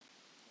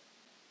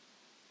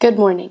Good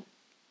morning,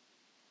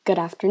 good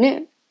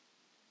afternoon,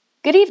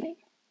 good evening,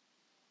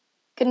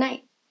 good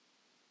night.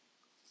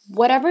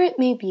 Whatever it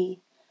may be,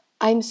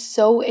 I'm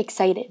so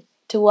excited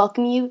to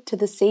welcome you to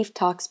the Safe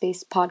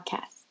Talkspace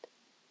podcast.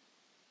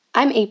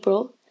 I'm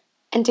April,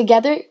 and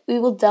together we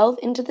will delve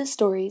into the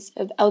stories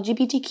of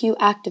LGBTQ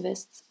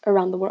activists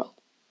around the world.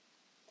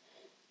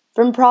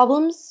 From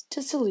problems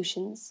to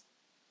solutions,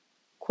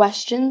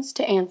 questions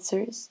to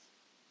answers,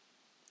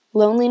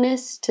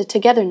 loneliness to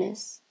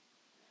togetherness,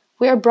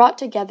 we are brought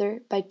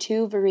together by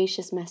two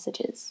voracious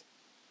messages.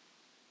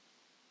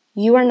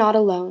 You are not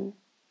alone,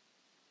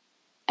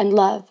 and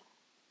love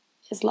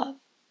is love.